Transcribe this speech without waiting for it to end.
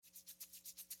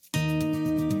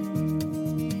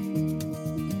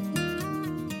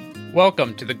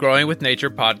Welcome to the Growing with Nature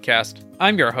podcast.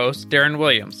 I'm your host, Darren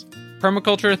Williams,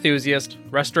 permaculture enthusiast,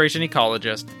 restoration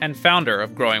ecologist, and founder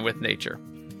of Growing with Nature.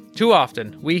 Too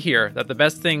often, we hear that the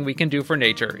best thing we can do for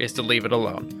nature is to leave it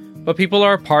alone. But people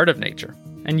are a part of nature,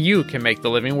 and you can make the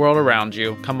living world around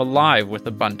you come alive with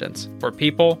abundance for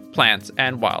people, plants,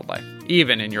 and wildlife,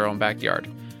 even in your own backyard.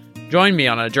 Join me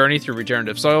on a journey through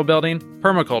regenerative soil building,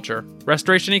 permaculture,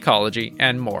 restoration ecology,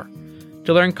 and more,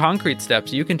 to learn concrete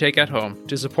steps you can take at home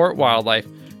to support wildlife,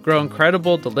 grow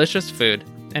incredible, delicious food,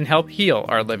 and help heal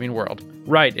our living world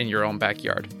right in your own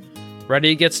backyard. Ready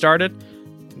to get started?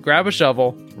 Grab a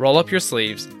shovel, roll up your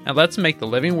sleeves, and let's make the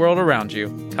living world around you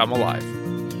come alive.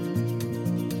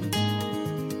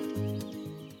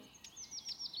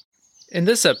 In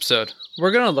this episode,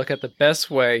 we're going to look at the best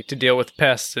way to deal with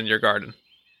pests in your garden.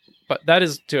 But that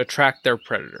is to attract their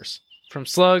predators. From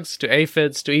slugs to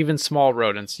aphids to even small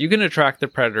rodents, you can attract the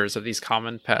predators of these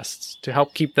common pests to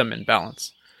help keep them in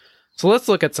balance. So let's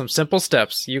look at some simple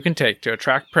steps you can take to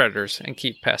attract predators and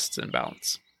keep pests in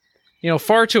balance.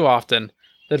 Far too often,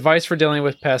 the advice for dealing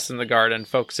with pests in the garden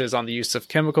focuses on the use of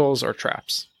chemicals or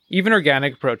traps. Even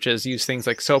organic approaches use things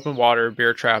like soap and water,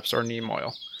 beer traps, or neem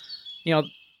oil.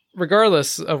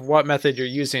 Regardless of what method you're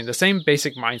using, the same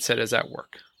basic mindset is at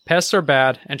work. Pests are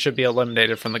bad and should be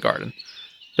eliminated from the garden.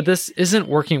 But this isn't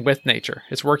working with nature,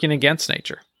 it's working against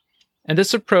nature. And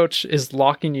this approach is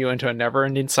locking you into a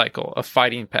never-ending cycle of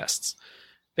fighting pests.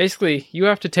 Basically, you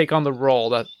have to take on the role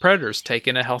that predators take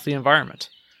in a healthy environment.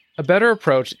 A better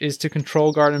approach is to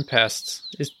control garden pests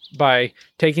is by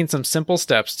taking some simple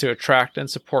steps to attract and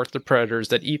support the predators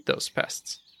that eat those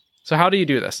pests. So how do you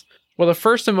do this? Well, the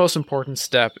first and most important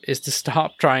step is to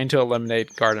stop trying to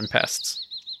eliminate garden pests.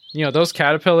 Those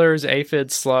caterpillars,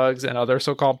 aphids, slugs, and other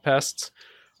so-called pests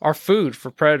are food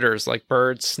for predators like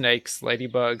birds, snakes,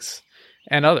 ladybugs,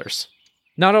 and others.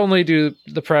 Not only do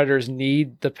the predators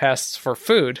need the pests for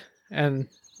food, and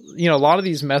a lot of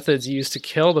these methods used to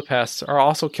kill the pests are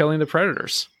also killing the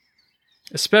predators,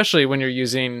 especially when you're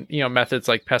using, methods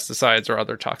like pesticides or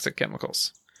other toxic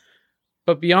chemicals.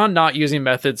 But beyond not using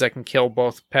methods that can kill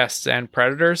both pests and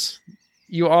predators,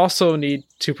 you also need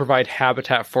to provide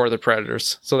habitat for the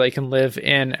predators so they can live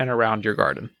in and around your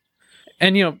garden.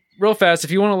 And, real fast,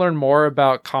 if you want to learn more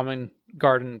about common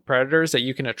garden predators that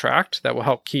you can attract that will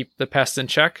help keep the pests in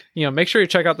check, make sure you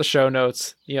check out the show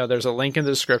notes. There's a link in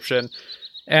the description.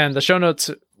 And the show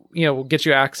notes, will get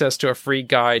you access to a free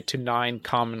guide to 9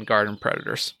 common garden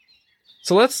predators.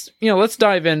 So let's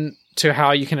dive into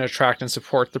how you can attract and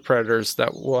support the predators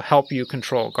that will help you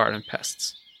control garden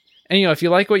pests. And, if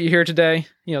you like what you hear today,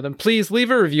 then please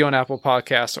leave a review on Apple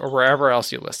Podcasts or wherever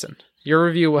else you listen. Your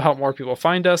review will help more people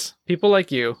find us, people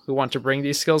like you who want to bring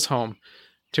these skills home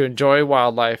to enjoy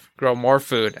wildlife, grow more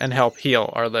food, and help heal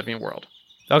our living world.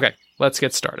 Okay, let's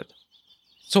get started.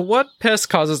 So what pest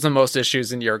causes the most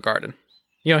issues in your garden?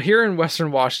 Here in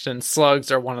Western Washington,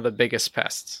 slugs are one of the biggest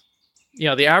pests.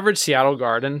 The average Seattle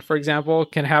garden, for example,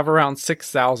 can have around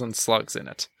 6,000 slugs in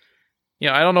it.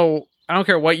 I don't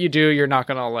care what you do, you're not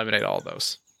going to eliminate all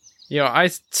those. I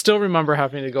still remember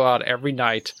having to go out every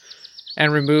night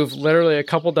and remove literally a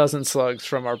couple dozen slugs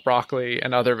from our broccoli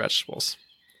and other vegetables.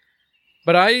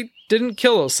 But I didn't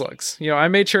kill those slugs. I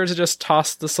made sure to just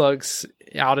toss the slugs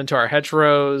out into our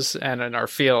hedgerows and in our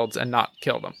fields and not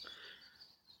kill them,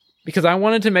 because I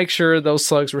wanted to make sure those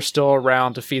slugs were still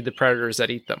around to feed the predators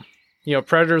that eat them.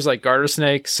 Predators like garter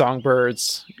snakes,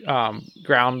 songbirds,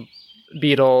 ground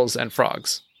beetles, and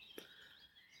frogs.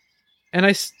 And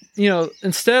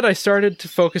instead I started to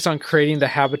focus on creating the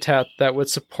habitat that would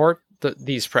support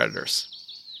these predators.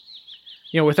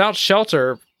 Without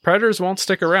shelter, predators won't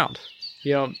stick around.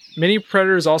 Many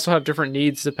predators also have different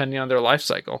needs depending on their life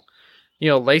cycle.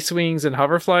 Lacewings and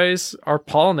hoverflies are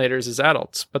pollinators as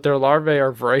adults, but their larvae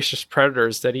are voracious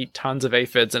predators that eat tons of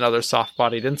aphids and other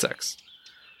soft-bodied insects.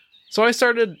 So I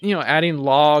started, adding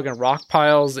log and rock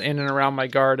piles in and around my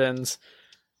gardens.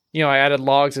 I added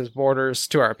logs as borders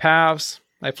to our paths.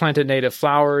 I planted native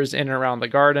flowers in and around the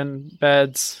garden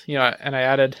beds, and I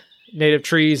added native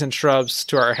trees and shrubs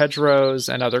to our hedgerows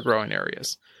and other growing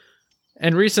areas.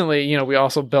 And recently, we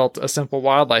also built a simple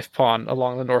wildlife pond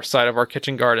along the north side of our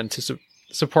kitchen garden to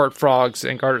support frogs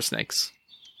and garter snakes.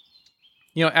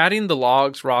 Adding the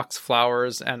logs, rocks,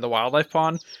 flowers, and the wildlife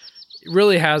pond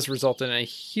really has resulted in a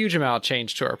huge amount of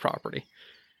change to our property.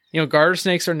 Garter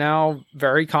snakes are now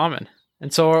very common,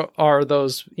 and so are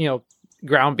those,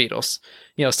 ground beetles.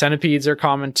 Centipedes are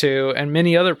common too, and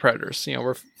many other predators.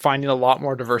 We're finding a lot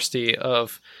more diversity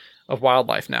of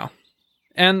wildlife now.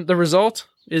 And the result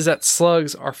is that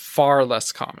slugs are far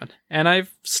less common. And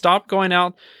I've stopped going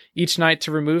out each night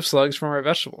to remove slugs from our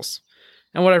vegetables.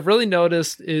 And what I've really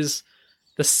noticed is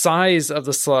the size of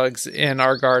the slugs in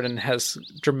our garden has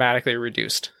dramatically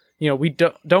reduced. We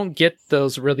don't get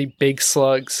those really big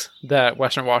slugs that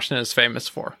Western Washington is famous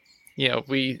for.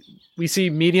 We see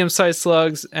medium-sized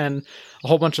slugs and a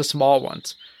whole bunch of small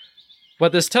ones.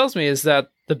 What this tells me is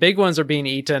that the big ones are being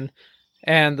eaten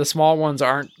and the small ones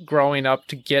aren't growing up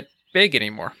to get big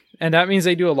anymore. And that means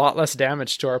they do a lot less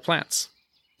damage to our plants.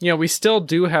 We still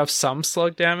do have some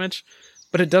slug damage,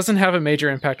 but it doesn't have a major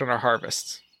impact on our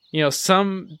harvests.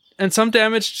 Some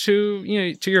damage to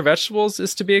your vegetables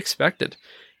is to be expected.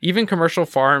 Even commercial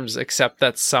farms accept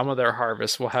that some of their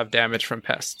harvests will have damage from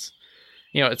pests.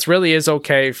 It really is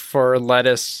okay for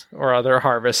lettuce or other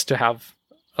harvests to have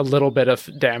a little bit of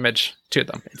damage to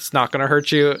them. It's not going to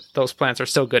hurt you. Those plants are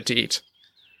still good to eat.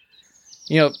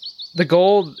 The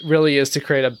goal really is to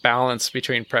create a balance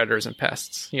between predators and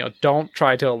pests. Don't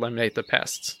try to eliminate the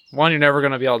pests. One, you're never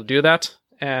going to be able to do that.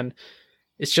 And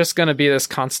it's just going to be this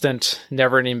constant,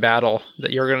 never-ending battle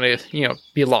that you're going to,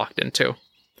 be locked into.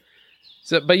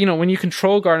 But when you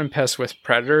control garden pests with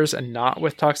predators and not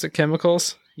with toxic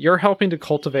chemicals, you're helping to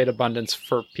cultivate abundance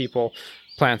for people,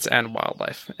 plants, and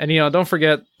wildlife. And, don't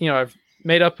forget, I've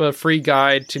made up a free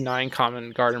guide to 9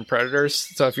 common garden predators.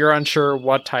 So if you're unsure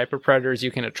what type of predators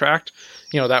you can attract,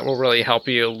 that will really help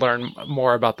you learn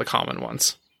more about the common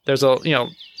ones. There's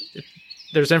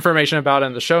information about it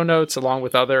in the show notes along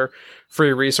with other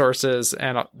free resources,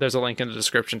 and there's a link in the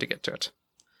description to get to it.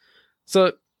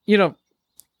 So,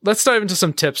 let's dive into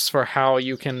some tips for how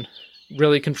you can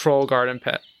really control garden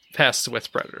pests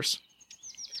with predators.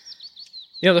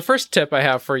 The first tip I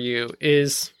have for you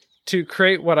is to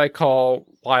create what I call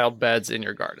wild beds in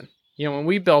your garden. When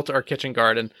we built our kitchen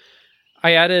garden,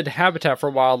 I added habitat for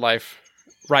wildlife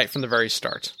right from the very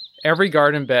start. Every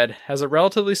garden bed has a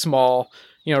relatively small,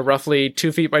 roughly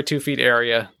 2 feet by 2 feet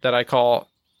area that I call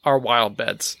our wild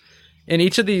beds. In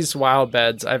each of these wild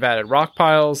beds, I've added rock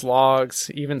piles,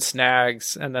 logs, even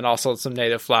snags, and then also some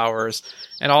native flowers.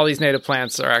 And all these native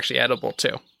plants are actually edible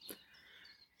too.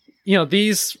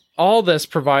 All this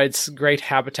provides great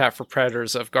habitat for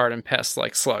predators of garden pests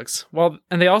like slugs.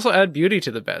 And they also add beauty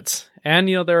to the beds. And,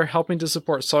 they're helping to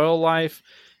support soil life,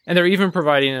 and they're even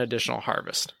providing an additional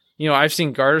harvest. I've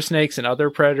seen garter snakes and other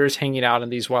predators hanging out in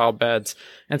these wild beds,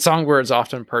 and songbirds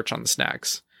often perch on the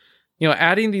snags.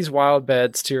 Adding these wild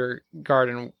beds to your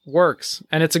garden works,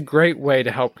 and it's a great way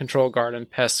to help control garden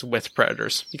pests with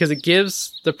predators, because it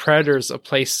gives the predators a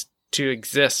place to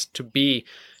exist, to be,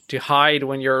 to hide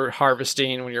when you're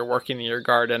harvesting, when you're working in your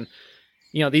garden.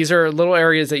 These are little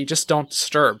areas that you just don't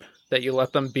disturb, that you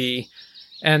let them be,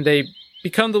 and they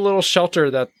become the little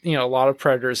shelter that, a lot of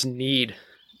predators need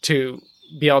to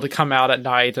be able to come out at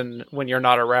night and when you're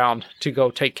not around to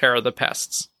go take care of the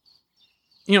pests.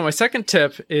 My second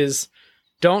tip is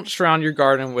don't surround your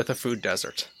garden with a food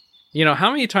desert.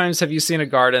 How many times have you seen a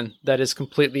garden that is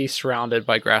completely surrounded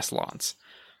by grass lawns?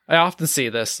 I often see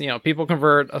this. People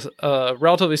convert a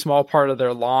relatively small part of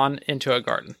their lawn into a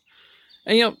garden.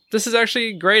 And, this is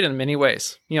actually great in many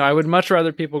ways. I would much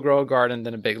rather people grow a garden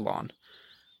than a big lawn.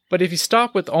 But if you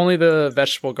stop with only the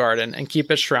vegetable garden and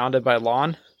keep it surrounded by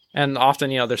lawn, and often,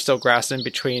 there's still grass in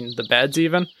between the beds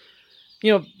even,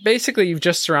 basically you've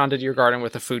just surrounded your garden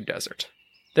with a food desert.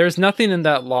 There's nothing in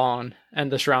that lawn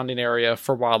and the surrounding area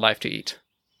for wildlife to eat.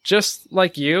 Just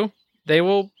like you, they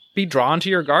will be drawn to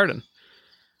your garden.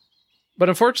 But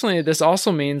unfortunately, this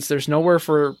also means there's nowhere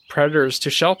for predators to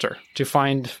shelter, to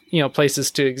find,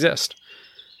 places to exist.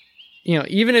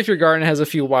 Even if your garden has a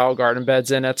few wild garden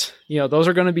beds in it, those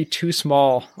are going to be too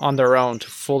small on their own to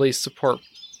fully support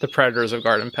the predators of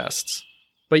garden pests.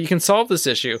 But you can solve this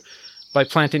issue by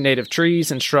planting native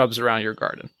trees and shrubs around your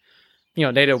garden.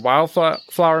 Native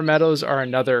wildflower meadows are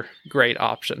another great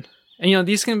option. And,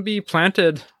 these can be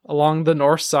planted along the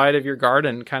north side of your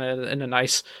garden, kind of in a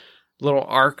nice little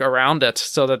arc around it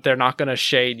so that they're not going to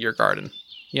shade your garden.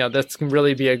 This can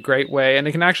really be a great way, and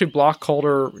it can actually block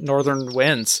colder northern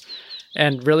winds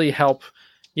and really help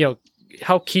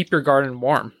keep your garden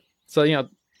warm. So,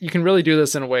 you can really do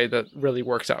this in a way that really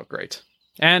works out great.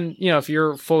 And, if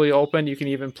you're fully open, you can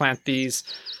even plant these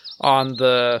on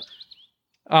the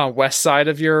west side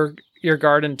of your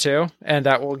garden too, and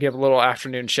that will give a little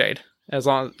afternoon shade. As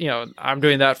long as, I'm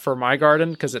doing that for my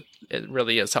garden because it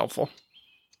really is helpful.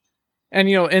 And,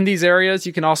 in these areas,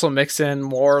 you can also mix in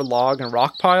more log and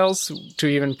rock piles to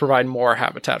even provide more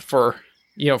habitat for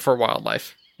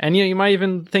wildlife. And, you might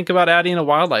even think about adding a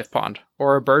wildlife pond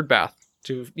or a bird bath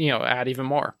to, add even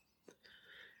more.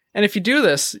 And if you do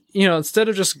this, instead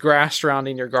of just grass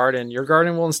surrounding your garden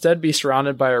will instead be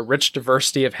surrounded by a rich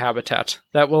diversity of habitat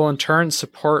that will in turn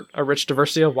support a rich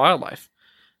diversity of wildlife.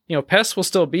 Pests will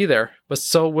still be there, but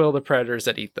so will the predators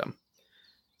that eat them.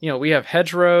 We have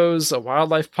hedgerows, a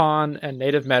wildlife pond, and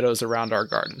native meadows around our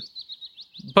garden.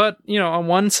 But, on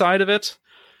one side of it,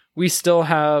 we still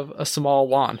have a small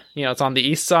lawn. It's on the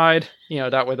east side,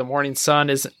 that way the morning sun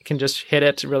can just hit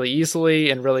it really easily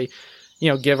and really,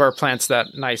 give our plants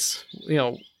that nice,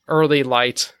 early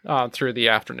light through the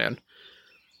afternoon.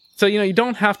 So, you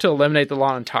don't have to eliminate the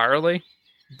lawn entirely,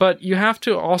 but you have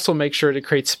to also make sure to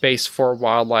create space for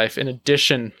wildlife in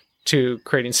addition to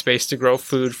creating space to grow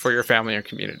food for your family or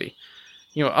community.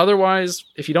 Otherwise,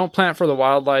 if you don't plant for the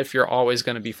wildlife, you're always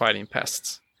going to be fighting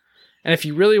pests. And if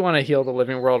you really want to heal the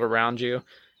living world around you,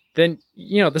 then,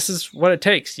 this is what it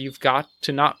takes. You've got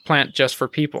to not plant just for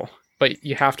people, but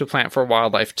you have to plant for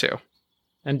wildlife too.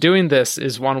 And doing this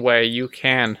is one way you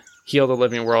can heal the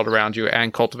living world around you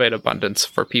and cultivate abundance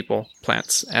for people,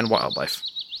 plants, and wildlife.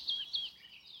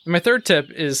 And my third tip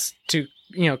is to,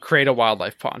 create a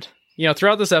wildlife pond.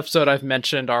 Throughout this episode, I've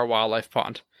mentioned our wildlife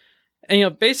pond.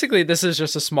 And, basically this is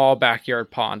just a small backyard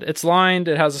pond. It's lined,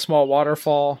 it has a small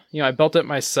waterfall. I built it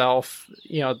myself.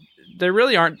 They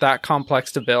really aren't that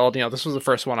complex to build. This was the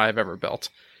first one I've ever built.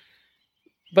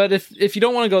 But if you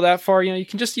don't want to go that far, you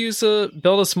can just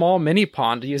build a small mini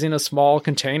pond using a small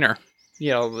container.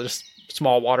 Just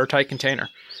small watertight container.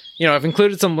 I've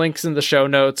included some links in the show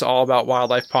notes all about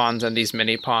wildlife ponds and these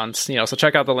mini ponds. So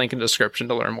check out the link in the description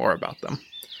to learn more about them.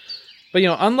 But,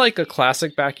 unlike a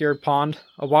classic backyard pond,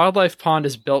 a wildlife pond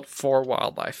is built for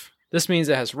wildlife. This means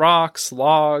it has rocks,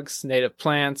 logs, native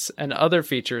plants, and other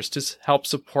features to help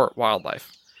support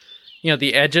wildlife.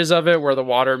 The edges of it where the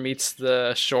water meets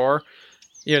the shore,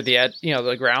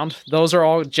 the ground, those are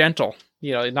all gentle,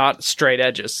 not straight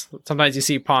edges. Sometimes you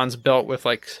see ponds built with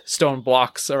like stone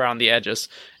blocks around the edges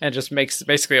and it just makes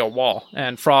basically a wall,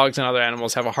 and frogs and other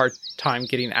animals have a hard time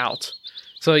getting out.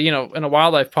 So, in a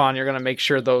wildlife pond, you're going to make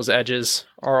sure those edges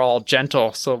are all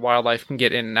gentle so wildlife can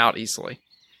get in and out easily.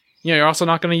 You're also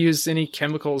not going to use any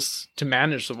chemicals to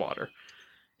manage the water.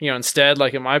 Instead,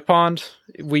 like in my pond,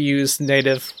 we use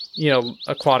native,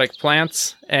 aquatic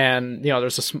plants, and,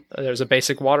 there's a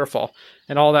basic waterfall,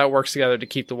 and all that works together to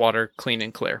keep the water clean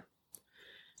and clear.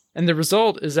 And the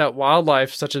result is that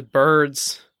wildlife, such as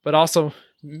birds, but also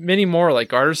many more like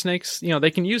garter snakes, they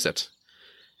can use it.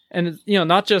 And,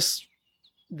 not just...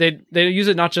 They use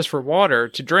it not just for water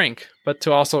to drink, but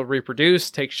to also reproduce,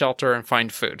 take shelter, and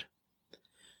find food.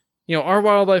 Our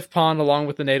wildlife pond, along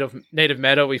with the native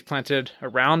meadow we've planted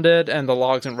around it and the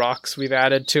logs and rocks we've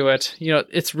added to it,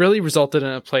 it's really resulted in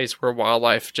a place where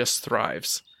wildlife just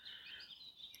thrives.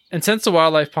 And since the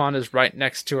wildlife pond is right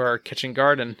next to our kitchen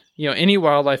garden, any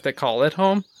wildlife that call it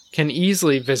home can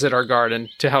easily visit our garden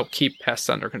to help keep pests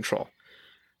under control.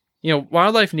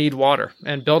 Wildlife need water,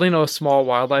 and building a small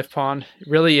wildlife pond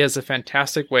really is a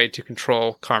fantastic way to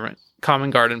control common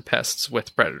garden pests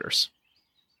with predators.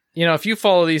 If you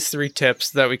follow these 3 tips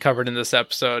that we covered in this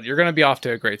episode, you're going to be off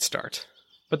to a great start.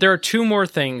 But there are 2 more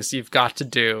things you've got to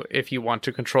do if you want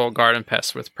to control garden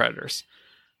pests with predators.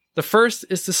 The first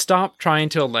is to stop trying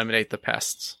to eliminate the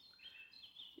pests.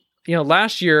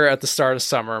 Last year at the start of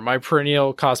summer, my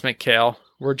perennial cosmic kale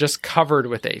were just covered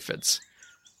with aphids.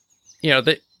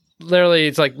 Literally,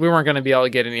 it's like we weren't going to be able to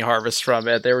get any harvest from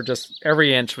it. They were just,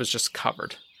 every inch was just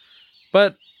covered.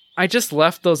 But I just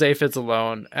left those aphids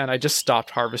alone, and I just stopped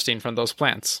harvesting from those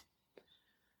plants.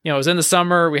 It was in the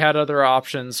summer, we had other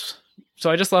options,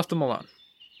 so I just left them alone.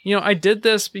 I did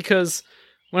this because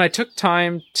when I took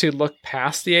time to look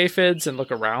past the aphids and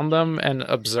look around them and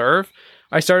observe,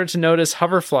 I started to notice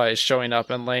hoverflies showing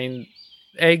up and laying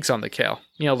eggs on the kale.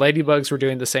 Ladybugs were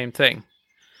doing the same thing.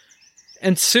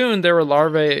 And soon there were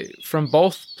larvae from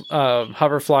both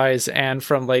hoverflies and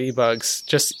from ladybugs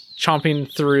just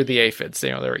chomping through the aphids.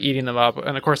 They were eating them up.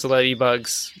 And of course the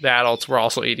ladybugs, the adults, were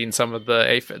also eating some of the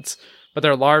aphids. But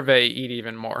their larvae eat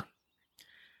even more.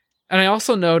 And I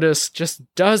also noticed just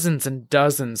dozens and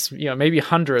dozens, maybe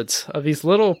hundreds of these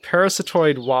little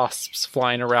parasitoid wasps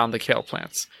flying around the kale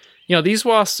plants. These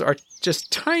wasps are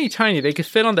just tiny, tiny. They could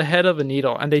fit on the head of a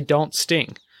needle and they don't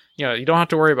sting. You don't have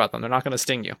to worry about them. They're not going to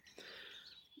sting you.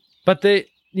 But these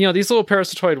little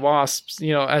parasitoid wasps,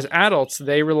 as adults,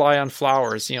 they rely on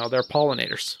flowers, they're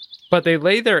pollinators. But they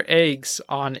lay their eggs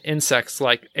on insects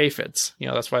like aphids.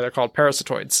 That's why they're called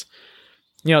parasitoids.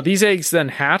 These eggs then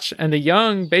hatch, and the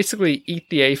young basically eat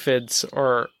the aphids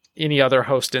or any other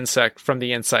host insect from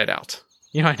the inside out.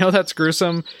 I know that's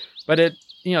gruesome, but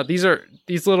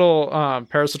these little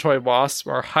parasitoid wasps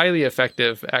are highly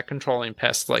effective at controlling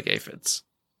pests like aphids.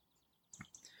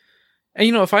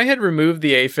 And, if I had removed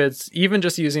the aphids, even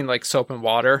just using like soap and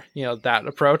water, that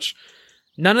approach,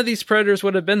 none of these predators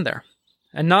would have been there.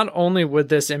 And not only would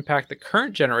this impact the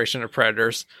current generation of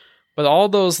predators, but all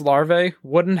those larvae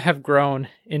wouldn't have grown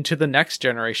into the next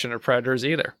generation of predators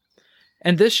either.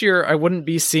 And this year, I wouldn't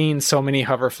be seeing so many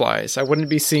hoverflies, I wouldn't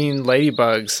be seeing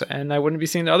ladybugs, and I wouldn't be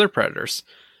seeing other predators.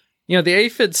 The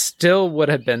aphids still would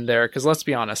have been there, because let's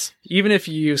be honest, even if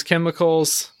you use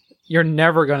chemicals, you're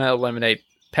never going to eliminate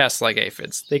pests like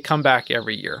aphids. They come back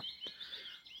every year.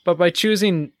 But by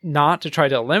choosing not to try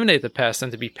to eliminate the pests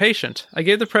and to be patient, I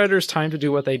gave the predators time to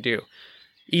do what they do.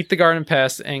 Eat the garden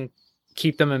pests and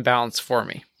keep them in balance for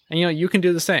me. And you can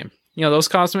do the same. Those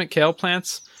cosmic kale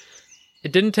plants,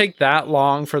 it didn't take that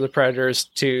long for the predators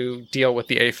to deal with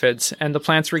the aphids, and the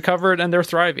plants recovered and they're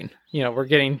thriving. We're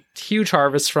getting huge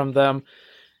harvests from them.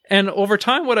 And over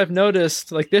time, what I've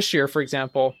noticed, like this year, for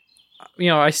example,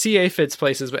 I see aphids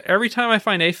places, but every time I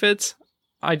find aphids,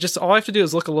 all I have to do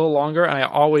is look a little longer, and I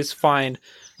always find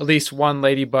at least one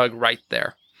ladybug right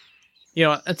there.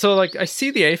 And so I see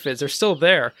the aphids, they're still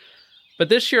there. But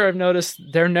this year I've noticed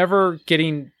they're never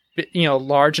getting,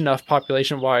 large enough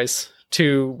population-wise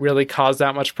to really cause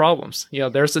that much problems.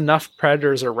 There's enough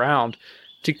predators around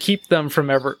to keep them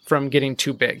from getting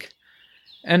too big.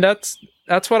 And that's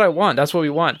what I want. That's what we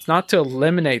want. It's not to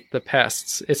eliminate the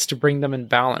pests. It's to bring them in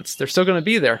balance. They're still going to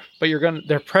be there, but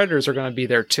their predators are going to be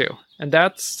there too. And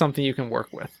that's something you can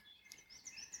work with.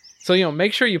 So,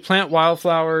 make sure you plant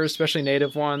wildflowers, especially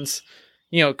native ones.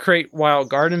 Create wild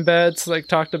garden beds, like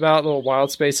talked about, little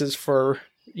wild spaces for,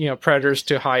 predators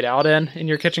to hide out in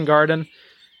your kitchen garden.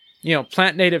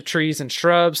 Plant native trees and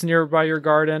shrubs nearby your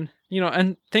garden.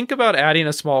 And think about adding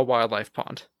a small wildlife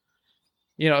pond.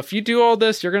 If you do all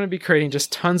this, you're going to be creating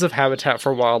just tons of habitat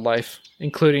for wildlife,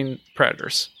 including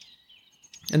predators.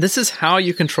 And this is how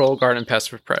you control garden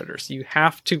pests with predators. You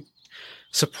have to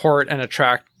support and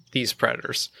attract these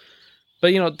predators.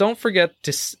 But, don't forget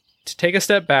to take a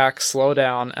step back, slow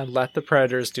down, and let the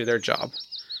predators do their job.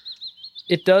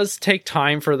 It does take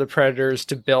time for the predators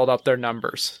to build up their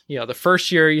numbers. The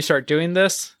first year you start doing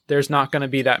this, there's not going to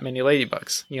be that many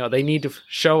ladybugs. They need to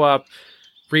show up,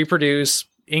 reproduce,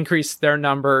 increase their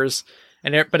numbers,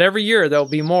 but every year there'll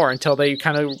be more until they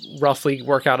kind of roughly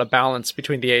work out a balance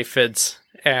between the aphids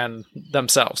and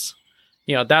themselves.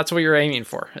 That's what you're aiming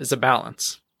for, is a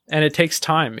balance. And it takes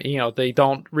time. They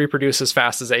don't reproduce as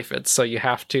fast as aphids, so you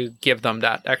have to give them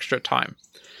that extra time.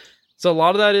 So a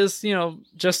lot of that is,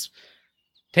 just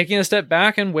taking a step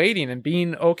back and waiting and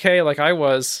being okay, like I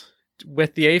was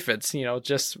with the aphids,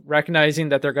 just recognizing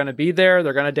that they're going to be there.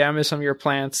 They're going to damage some of your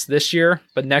plants this year,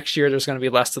 but next year there's going to be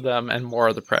less of them and more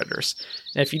of the predators.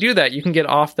 And if you do that, you can get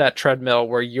off that treadmill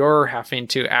where you're having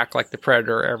to act like the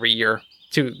predator every year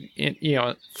to,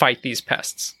 fight these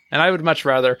pests. And I would much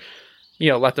rather,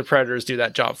 let the predators do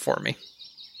that job for me.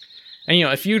 And,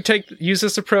 if you use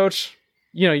this approach,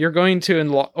 you're going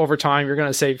to, over time, you're going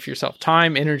to save yourself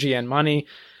time, energy, and money.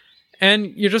 And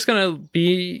you're just going to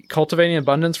be cultivating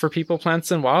abundance for people,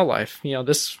 plants, and wildlife.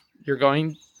 You're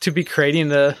going to be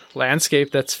creating a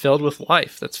landscape that's filled with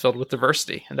life, that's filled with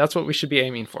diversity. And that's what we should be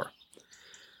aiming for.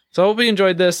 So I hope you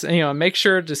enjoyed this. And, make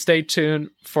sure to stay tuned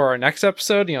for our next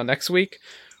episode, next week,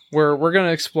 where we're going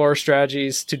to explore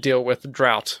strategies to deal with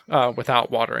drought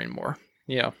without watering more.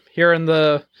 Here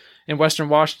in Western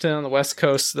Washington, on the west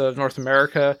coast of North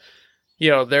America,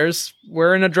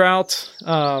 we're in a drought.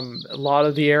 A lot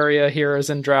of the area here is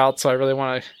in drought. So I really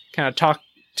want to kind of talk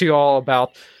to you all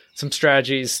about some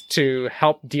strategies to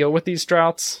help deal with these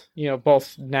droughts,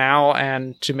 both now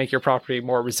and to make your property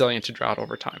more resilient to drought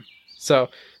over time. So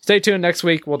stay tuned. Next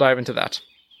week, we'll dive into that.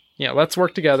 Let's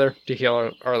work together to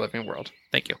heal our living world.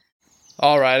 Thank you.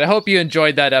 All right. I hope you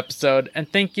enjoyed that episode, and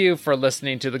thank you for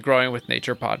listening to the Growing with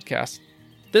Nature podcast.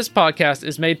 This podcast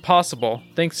is made possible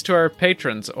thanks to our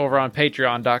patrons over on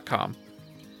patreon.com.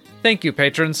 Thank you,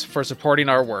 patrons, for supporting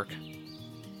our work.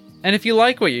 And if you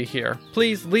like what you hear,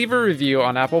 please leave a review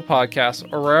on Apple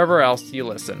Podcasts or wherever else you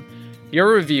listen.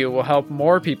 Your review will help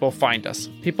more people find us,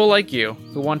 people like you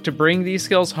who want to bring these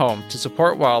skills home to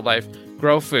support wildlife,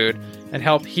 grow food, and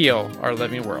help heal our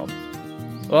living world.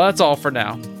 Well, that's all for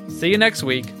now. See you next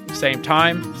week, same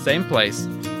time, same place.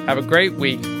 Have a great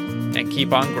week, and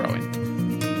keep on growing.